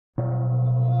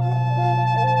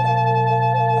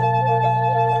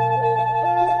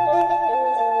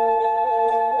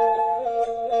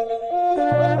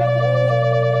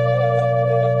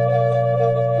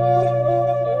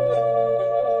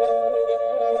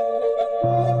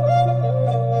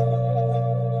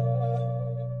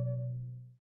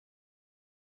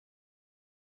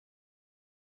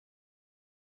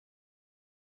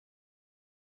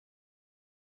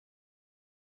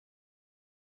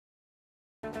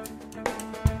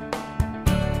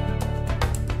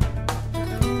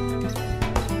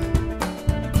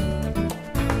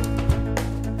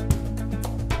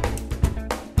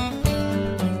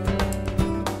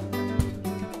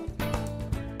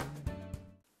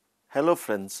Hello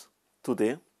friends,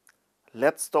 today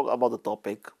let's talk about the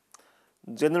topic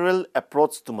general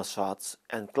approach to massage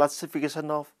and classification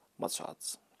of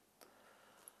massage.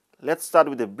 Let's start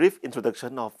with a brief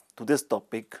introduction of today's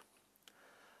topic.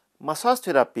 Massage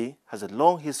therapy has a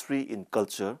long history in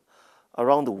culture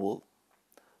around the world.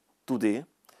 Today,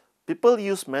 people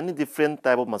use many different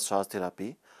types of massage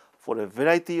therapy for a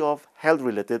variety of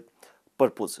health-related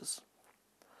purposes.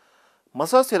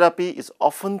 Massage therapy is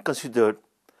often considered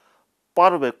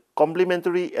part of a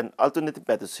complementary and alternative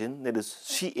medicine, that is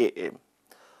CAM,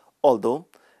 although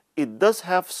it does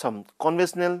have some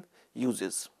conventional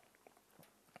uses.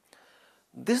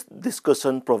 This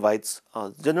discussion provides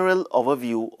a general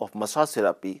overview of massage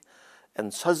therapy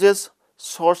and suggests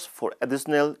source for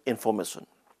additional information.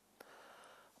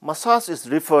 Massage is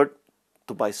referred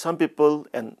to by some people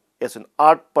and as an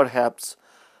art perhaps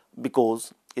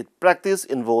because its practice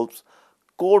involves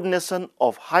coordination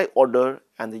of high order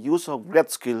and the use of great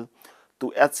skill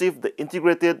to achieve the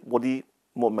integrated body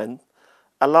movement,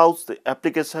 allows the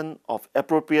application of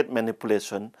appropriate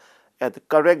manipulation at the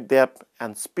correct depth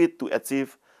and speed to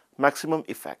achieve maximum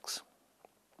effects.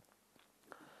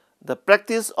 The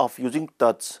practice of using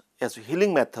touch as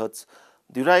healing methods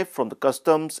derived from the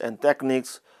customs and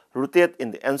techniques rooted in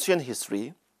the ancient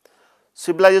history.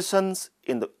 Civilizations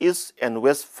in the East and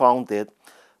West found that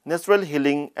natural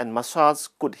healing and massage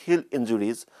could heal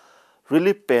injuries,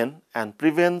 relieve pain, and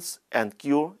prevent and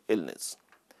cure illness.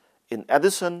 In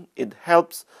addition, it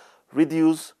helps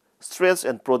reduce stress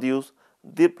and produce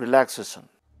deep relaxation.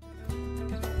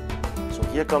 So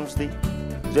here comes the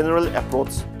general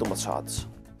approach to massage.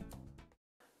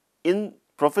 In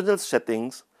professional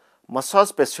settings,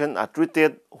 massage patients are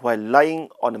treated while lying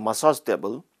on a massage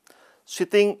table,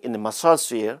 sitting in a massage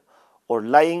chair, or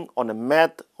lying on a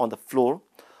mat on the floor,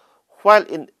 while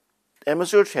in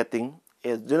amateur setting,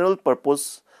 a general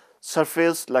purpose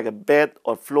surface like a bed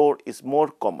or floor is more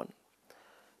common.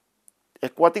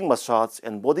 Aquatic massage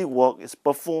and body work is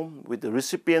performed with the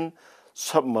recipient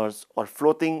submerged or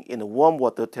floating in a warm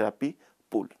water therapy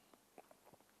pool.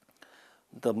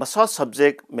 The massage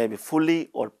subject may be fully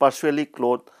or partially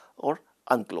clothed or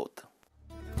unclothed.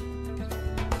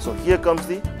 So here comes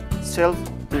the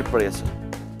self-preparation.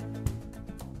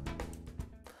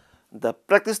 The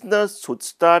practitioner should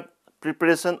start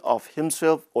preparation of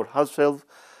himself or herself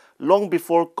long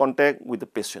before contact with the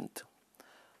patient.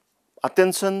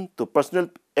 Attention to personal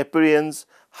appearance,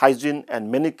 hygiene, and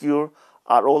manicure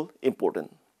are all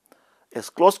important.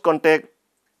 As close contact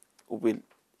will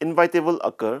inevitably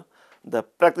occur, the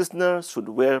practitioner should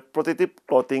wear protective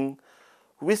clothing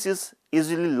which is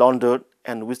easily laundered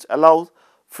and which allows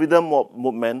freedom of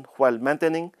movement while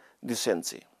maintaining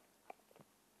decency.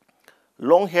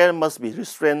 Long hair must be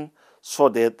restrained so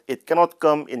that it cannot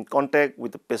come in contact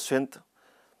with the patient.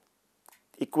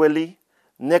 Equally,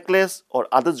 necklace or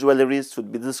other jewelry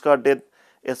should be discarded,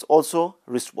 as also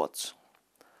wristwatch.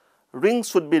 Rings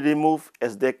should be removed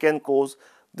as they can cause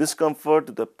discomfort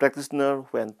to the practitioner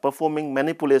when performing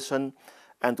manipulation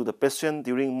and to the patient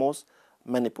during most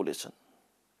manipulation.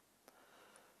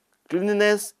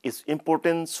 Cleanliness is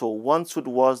important, so one should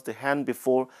wash the hand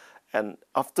before and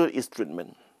after each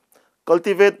treatment.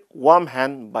 Cultivate warm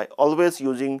hand by always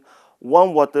using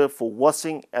warm water for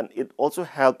washing, and it also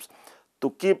helps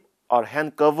to keep our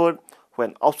hand covered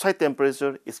when outside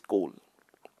temperature is cold.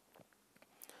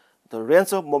 The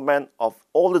range of movement of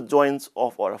all the joints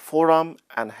of our forearm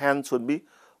and hand should be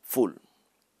full.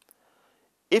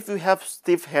 If we have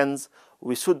stiff hands,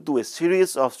 we should do a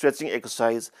series of stretching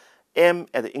exercises aimed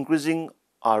at increasing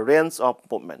our range of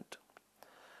movement.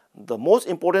 The most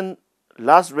important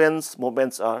large range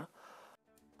movements are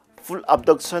full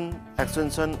abduction,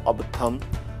 extension of the thumb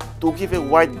to give a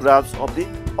wide grasp of the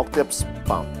octave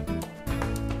palm.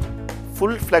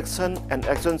 Full flexion and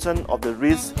extension of the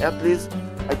wrist at least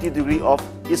 80 degrees of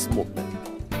each movement.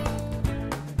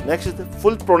 Next is the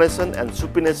full pronation and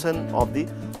supination of the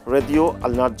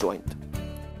radio-ulnar joint.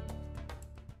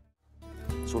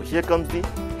 So here comes the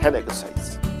hand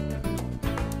exercise.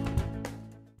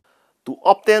 To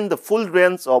obtain the full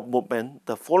range of movement,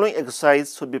 the following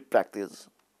exercise should be practiced.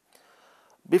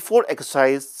 Before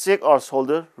exercise, check our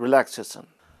shoulder relaxation.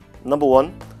 Number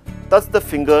 1. Touch the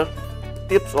finger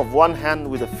tips of one hand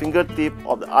with the fingertip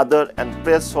of the other and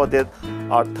press so that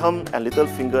our thumb and little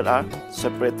finger are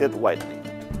separated widely.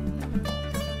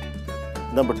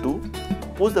 Number 2.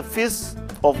 Push the fist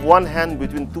of one hand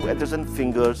between two adjacent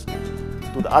fingers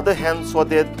to the other hand so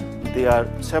that they are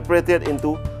separated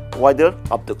into wider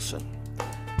abduction.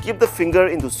 Keep the finger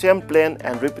into same plane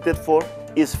and repeat it for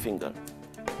each finger.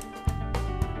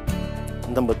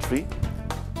 Number 3.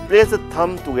 Place the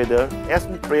thumb together as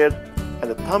in prayer and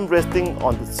the thumb resting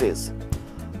on the chest.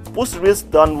 Push wrists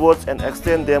downwards and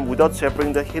extend them without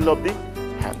separating the heel of the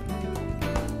hand.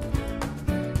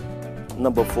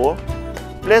 Number 4.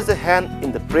 Place the hand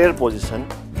in the prayer position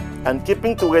and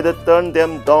keeping together turn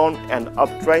them down and up,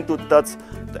 trying to touch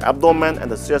the abdomen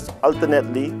and the chest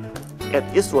alternately at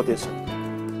each rotation.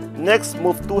 Next,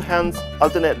 move 2 hands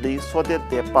alternately so that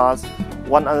they pass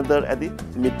one another at the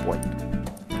midpoint.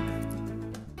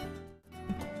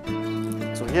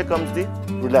 So here comes the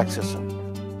relaxation.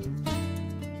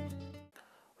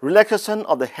 Relaxation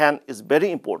of the hand is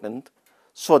very important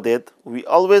so that we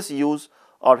always use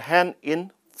our hand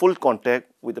in full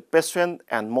contact with the patient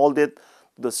and molded to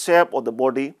the shape of the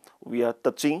body we are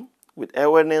touching with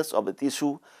awareness of the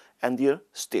tissue and their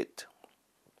state.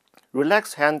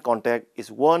 Relaxed hand contact is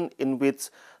one in which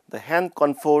the hand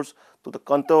conforms to the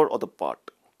contour of the part.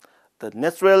 The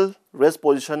natural rest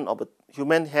position of a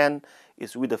human hand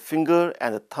is with the finger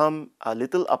and the thumb a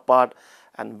little apart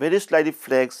and very slightly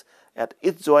flexed at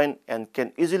each joint and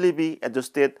can easily be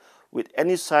adjusted with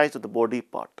any size of the body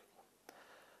part.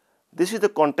 This is the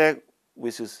contact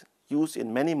which is used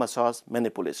in many massage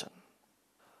manipulation.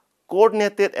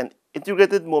 Coordinated and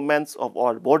integrated movements of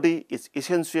our body is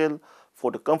essential for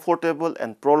the comfortable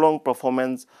and prolonged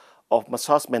performance of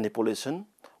massage manipulation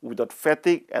without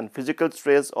fatigue and physical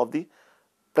stress of the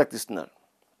practitioner.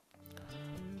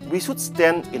 We should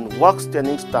stand in walk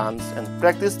standing stance and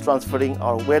practice transferring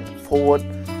our weight forward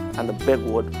and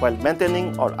backward while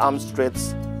maintaining our arms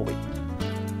stretched away.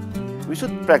 We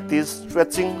should practice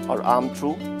stretching our arm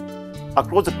through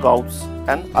across the couch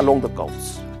and along the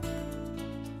couch.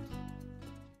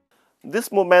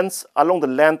 These movements along the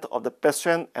length of the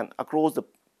patient and across the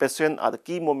patient are the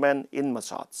key movements in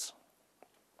massage.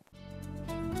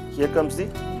 Here comes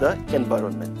the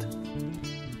environment.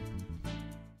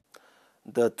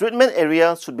 The treatment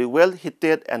area should be well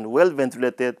heated and well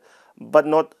ventilated but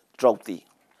not draughty.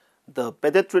 The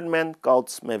bedded treatment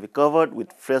couch may be covered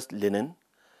with fresh linen.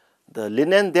 The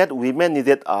linen that women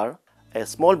needed are a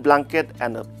small blanket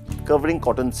and a covering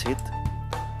cotton sheet,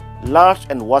 large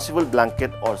and washable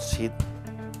blanket or sheet,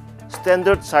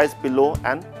 standard size pillow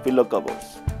and pillow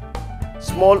covers,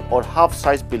 small or half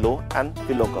size pillow and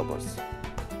pillow covers.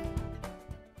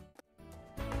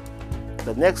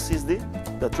 The next is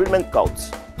the treatment couch.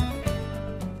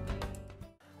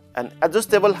 An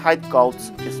adjustable height couch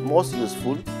is most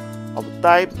useful, of the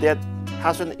type that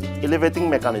has an elevating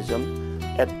mechanism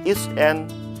at each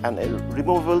end and a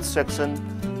removable section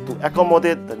to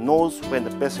accommodate the nose when the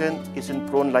patient is in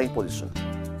prone lying position.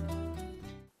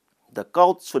 The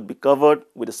couch should be covered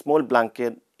with a small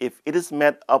blanket if it is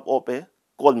made up of a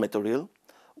cold material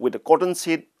with a cotton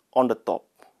sheet on the top.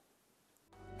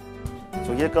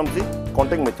 So here comes the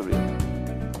contact material.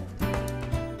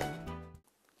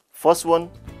 First one,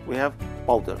 we have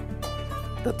powder.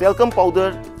 The talcum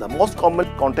powder, the most common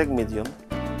contact medium.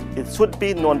 It should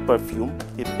be non-perfume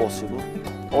if possible,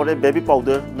 or a baby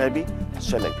powder may be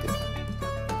selected.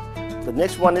 The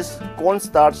next one is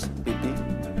cornstarch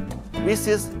BP, which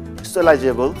is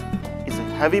sterilizable. It's a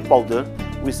heavy powder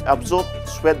which absorbs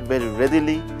sweat very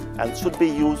readily and should be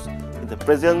used in the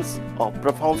presence of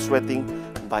profound sweating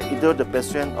by either the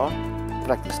patient or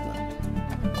practitioner.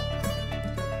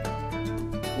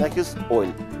 Next is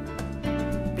oil.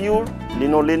 Pure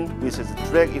linolene, which has a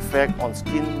drag effect on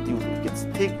skin due to its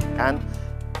thick and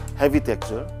heavy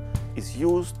texture, is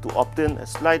used to obtain a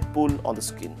slight pull on the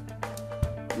skin.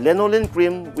 Lanolin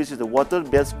cream, which is a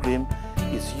water-based cream,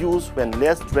 is used when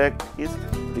less drag is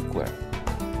required.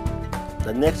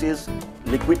 The next is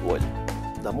liquid oil.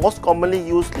 The most commonly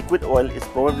used liquid oil is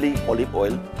probably olive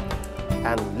oil,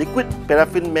 and liquid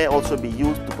paraffin may also be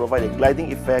used to provide a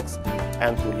gliding effects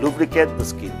and to lubricate the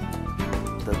skin.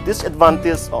 The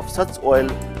disadvantage of such oil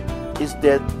is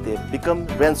that they become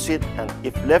rancid and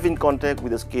if left in contact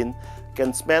with the skin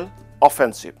can smell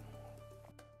offensive.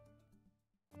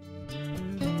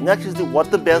 Next is the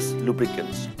water-based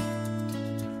lubricants.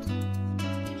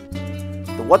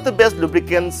 The water-based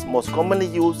lubricants most commonly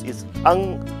used is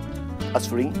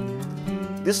assuring.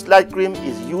 This light cream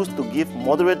is used to give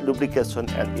moderate lubrication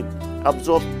and it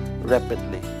absorbs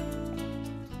rapidly.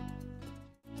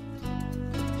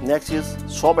 Next is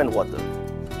soap and water.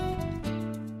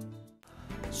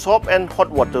 Soap and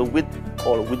hot water with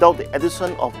or without the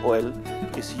addition of oil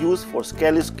is used for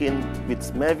scaly skin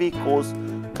which may be caused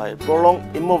by prolonged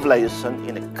immobilization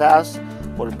in a cast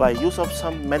or by use of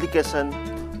some medication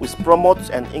which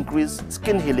promotes and increases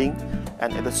skin healing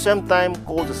and at the same time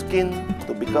cause the skin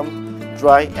to become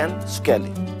dry and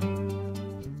scaly.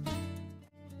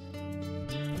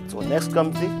 So next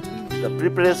comes the the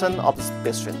preparation of the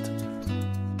patient.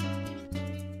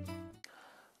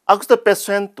 Ask the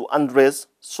patient to undress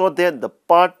so that the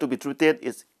part to be treated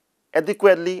is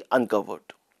adequately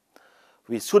uncovered.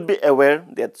 We should be aware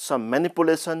that some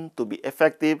manipulation to be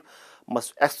effective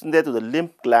must extend to the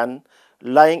lymph gland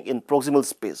lying in proximal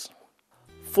space.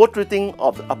 For treating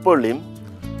of the upper limb,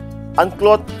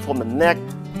 unclothe from the neck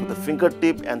to the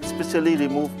fingertip and specially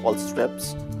remove all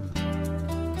straps.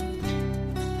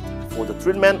 For the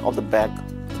treatment of the back,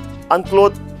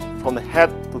 unclothe from the head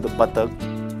to the buttock.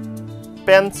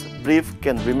 Pants brief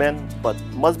can remain but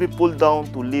must be pulled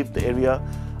down to leave the area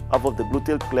above the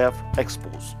gluteal cleft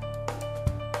exposed.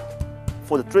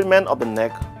 For the treatment of the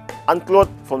neck, unclothe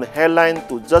from the hairline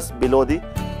to just below the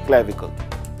clavicle.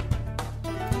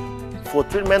 For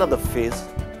treatment of the face,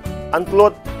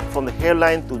 unclothe from the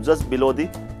hairline to just below the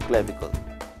clavicle.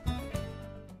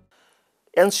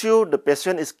 Ensure the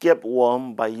patient is kept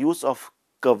warm by use of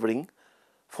covering.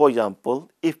 For example,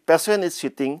 if patient is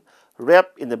sitting,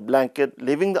 wrap in a blanket,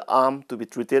 leaving the arm to be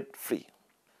treated free.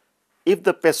 If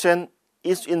the patient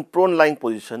is in prone lying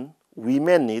position, we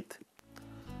may need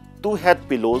 2 head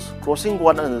pillows crossing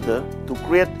one another to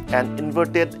create an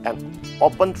inverted and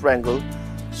open triangle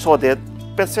so that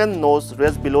patient nose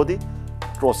rests below the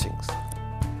crossings.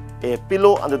 A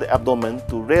pillow under the abdomen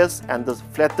to rest and thus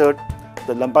flatter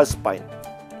the lumbar spine.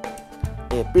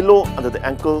 A pillow under the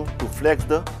ankle to flex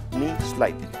the knee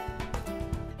slightly.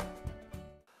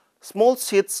 Small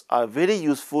sheets are very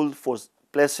useful for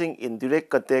placing in direct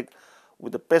contact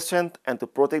with the patient and to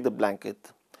protect the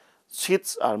blanket.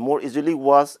 Sheets are more easily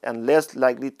washed and less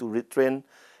likely to retain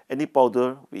any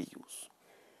powder we use.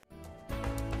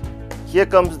 Here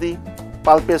comes the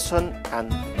palpation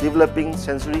and developing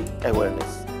sensory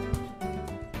awareness.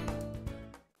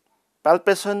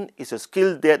 Palpation is a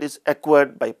skill that is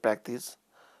acquired by practice.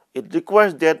 It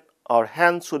requires that our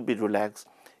hands should be relaxed,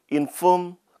 in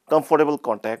firm, comfortable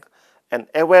contact, and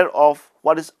aware of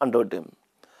what is under them.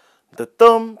 The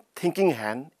term thinking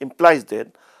hand implies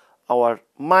that our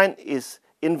mind is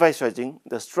envisaging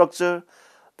the structure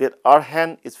that our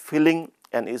hand is feeling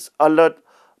and is alert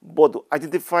both to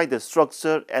identify the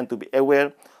structure and to be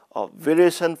aware of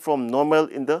variation from normal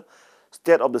in the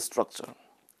state of the structure.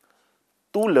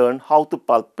 To learn how to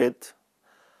palpate,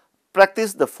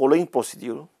 practice the following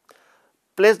procedure.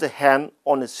 Place the hand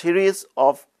on a series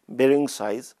of varying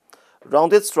size,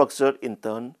 rounded structure in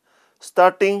turn,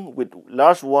 starting with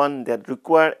large one that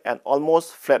require an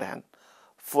almost flat hand.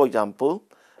 For example,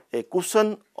 a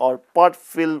cushion or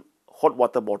part-filled hot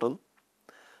water bottle,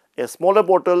 a smaller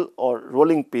bottle or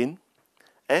rolling pin,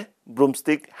 a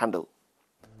broomstick handle.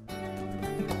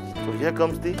 So here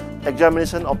comes the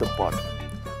examination of the part.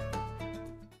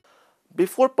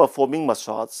 Before performing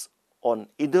massage on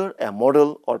either a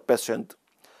model or patient,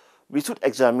 we should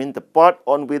examine the part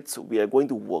on which we are going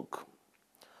to work.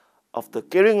 After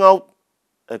carrying out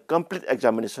a complete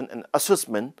examination and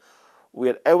assessment, we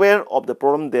are aware of the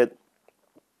problem that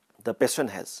the patient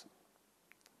has.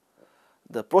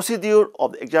 The procedure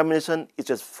of the examination is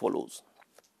as follows.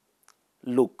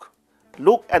 Look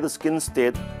at the skin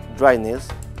state, dryness,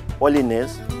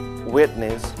 oiliness,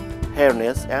 wetness,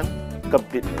 hairness, and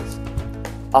completeness.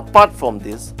 Apart from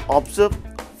this, observe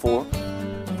for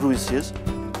bruises,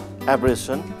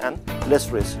 abrasion, and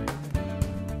laceration.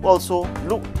 Also,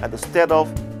 look at the state of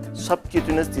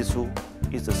subcutaneous tissue.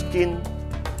 Is the skin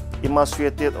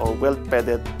emaciated or well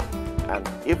padded, and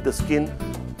if the skin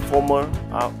firmer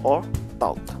or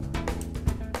taut?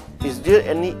 Is there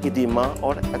any edema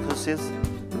or excessive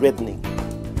reddening?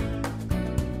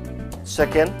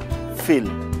 Second, feel.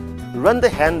 Run the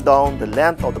hand down the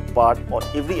length of the part on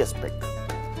every aspect.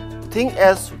 Think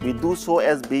as we do so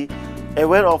as be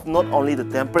aware of not only the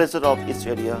temperature of each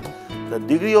area, the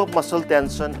degree of muscle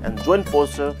tension and joint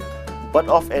posture, but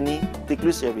of any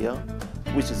ticklish area,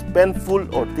 which is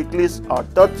painful or ticklish or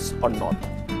touched or not.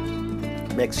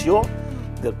 Make sure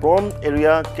the problem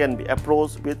area can be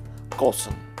approached with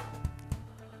caution.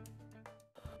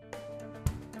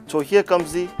 So here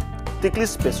comes the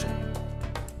ticklish patient.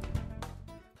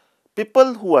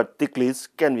 People who are ticklish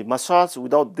can be massaged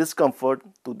without discomfort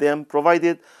to them,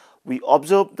 provided we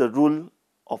observe the rule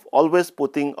of always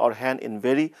putting our hand in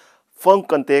very firm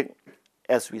contact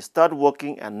as we start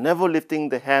working and never lifting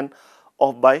the hand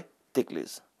off by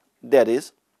ticklish. That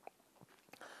is,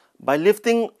 by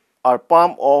lifting our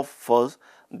palm off first,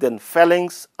 then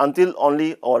phalanx until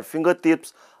only our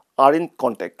fingertips are in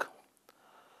contact.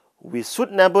 We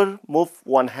should never move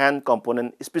one hand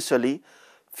component, especially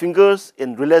fingers,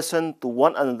 in relation to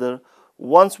one another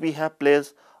once we have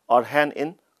placed our hand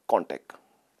in contact.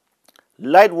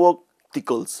 Light work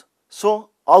tickles, so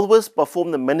always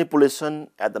perform the manipulation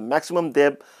at the maximum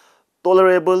depth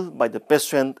tolerable by the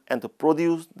patient and to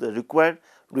produce the required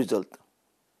result.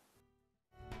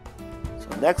 So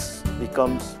next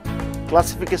becomes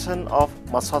classification of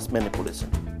massage manipulation.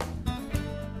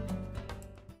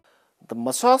 The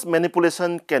massage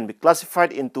manipulation can be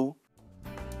classified into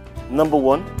number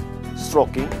 1,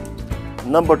 stroking,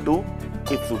 number 2,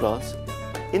 effleurage.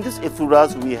 In this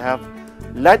effleurage we have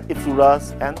light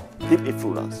effleurage and deep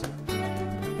effleurage.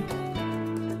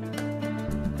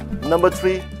 Number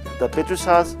 3, the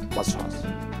petrissage massage.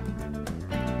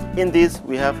 In this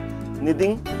we have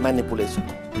kneading manipulation.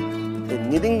 In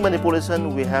kneading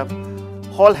manipulation we have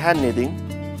whole hand kneading.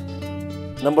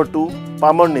 Number 2,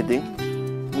 palmar kneading.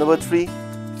 Number 3,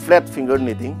 flat finger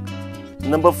kneading.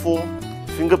 Number 4,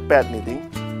 finger pad kneading.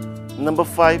 Number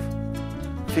 5,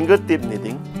 fingertip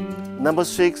kneading. Number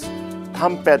 6,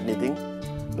 thumb pad kneading.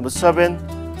 Number 7,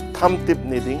 thumb tip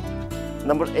kneading.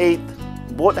 Number 8,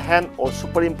 both hand or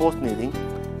superimposed kneading.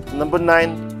 Number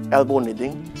 9, elbow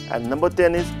kneading. And number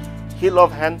 10 is heel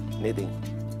of hand kneading.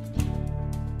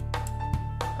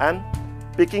 And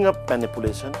picking up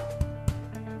manipulation,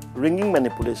 ringing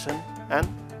manipulation and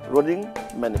rolling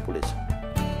manipulation.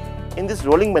 In this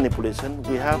rolling manipulation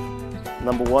we have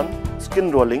number 1,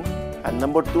 skin rolling, and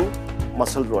number 2,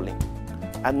 muscle rolling.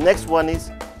 And next one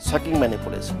is sucking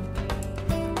manipulation.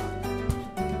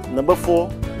 Number 4,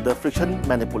 the friction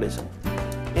manipulation.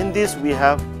 In this we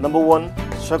have number 1,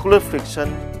 circular friction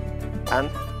and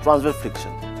transverse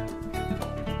friction.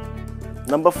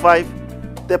 Number 5,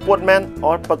 tapotement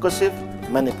or percussive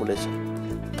manipulation.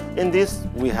 In this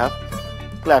we have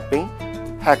clapping,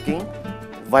 hacking,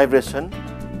 vibration,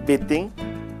 beating,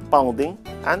 pounding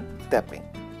and tapping.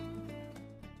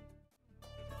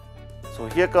 So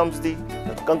here comes the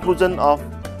conclusion of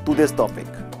today's topic.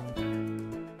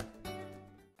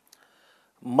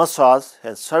 Massage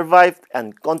has survived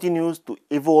and continues to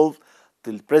evolve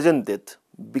till present date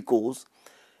because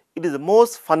it is the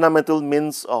most fundamental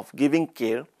means of giving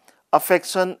care,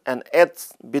 affection and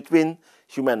aids between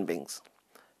human beings.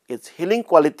 Its healing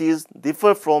qualities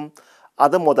differ from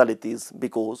other modalities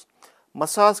because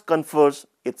massage confers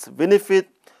its benefit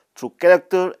through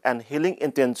character and healing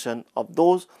intention of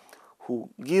those who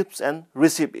gives and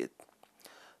receive it.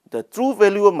 The true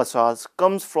value of massage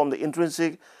comes from the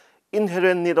intrinsic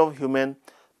inherent need of human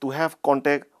to have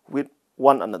contact with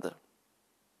one another.